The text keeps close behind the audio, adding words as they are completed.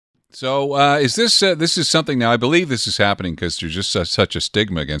So this is something now? I believe this is happening because there's just such a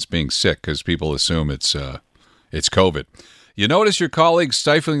stigma against being sick because people assume it's COVID. You notice your colleagues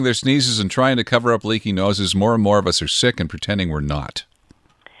stifling their sneezes and trying to cover up leaky noses. More and more of us are sick and pretending we're not.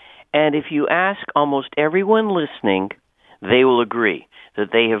 And if you ask almost everyone listening, they will agree that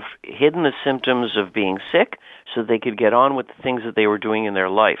they have hidden the symptoms of being sick so they could get on with the things that they were doing in their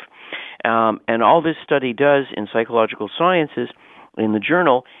life. And all this study does in Psychological Sciences, in the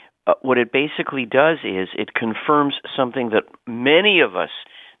journal, what it basically does is it confirms something that many of us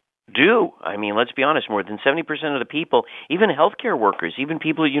do. I mean, let's be honest, more than 70% of the people, even healthcare workers, even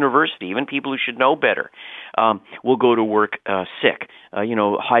people at university, even people who should know better, will go to work sick,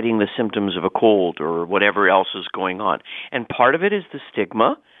 hiding the symptoms of a cold or whatever else is going on. And part of it is the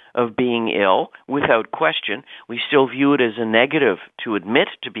stigma of being ill. Without question, we still view it as a negative to admit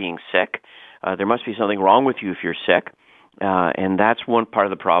to being sick. There must be something wrong with you if you're sick. And that's one part of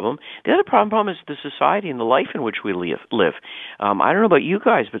the problem. The other problem is the society and the life in which we live. I don't know about you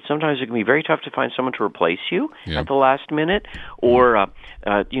guys, but sometimes it can be very tough to find someone to replace you at the last minute, or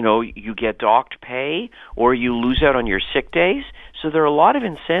you get docked pay, or you lose out on your sick days. So there are a lot of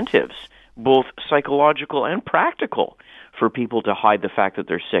incentives, both psychological and practical, for people to hide the fact that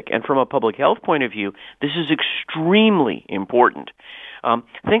they're sick. And from a public health point of view, this is extremely important.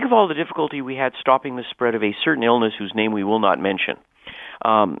 Think of all the difficulty we had stopping the spread of a certain illness whose name we will not mention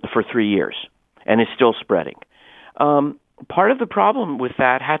for 3 years, and is still spreading. Part of the problem with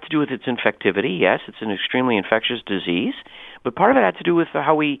that had to do with its infectivity. Yes, it's an extremely infectious disease, but part of it had to do with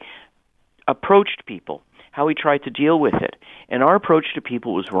how we approached people, how we tried to deal with it. And our approach to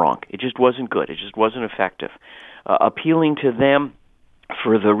people was wrong. It just wasn't good. It just wasn't effective. Appealing to them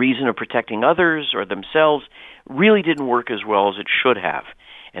for the reason of protecting others or themselves really didn't work as well as it should have.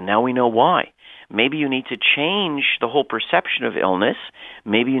 And now we know why. Maybe you need to change the whole perception of illness.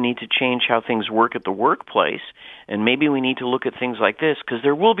 Maybe you need to change how things work at the workplace. And maybe we need to look at things like this, because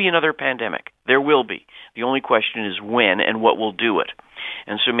there will be another pandemic. There will be. The only question is when and what will do it.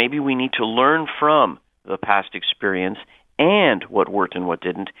 And so maybe we need to learn from the past experience and what worked and what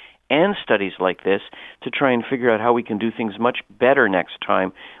didn't, and studies like this to try and figure out how we can do things much better next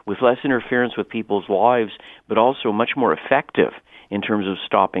time with less interference with people's lives, but also much more effective in terms of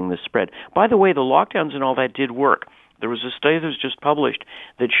stopping the spread. By the way, the lockdowns and all that did work. There was a study that was just published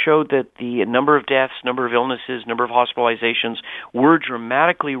that showed that the number of deaths, number of illnesses, number of hospitalizations were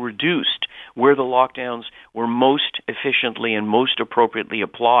dramatically reduced where the lockdowns were most efficiently and most appropriately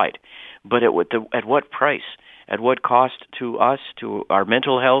applied. But at what price? At what cost to us, to our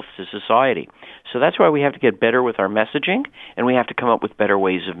mental health, to society? So that's why we have to get better with our messaging, and we have to come up with better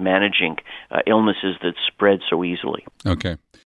ways of managing illnesses that spread so easily. Okay.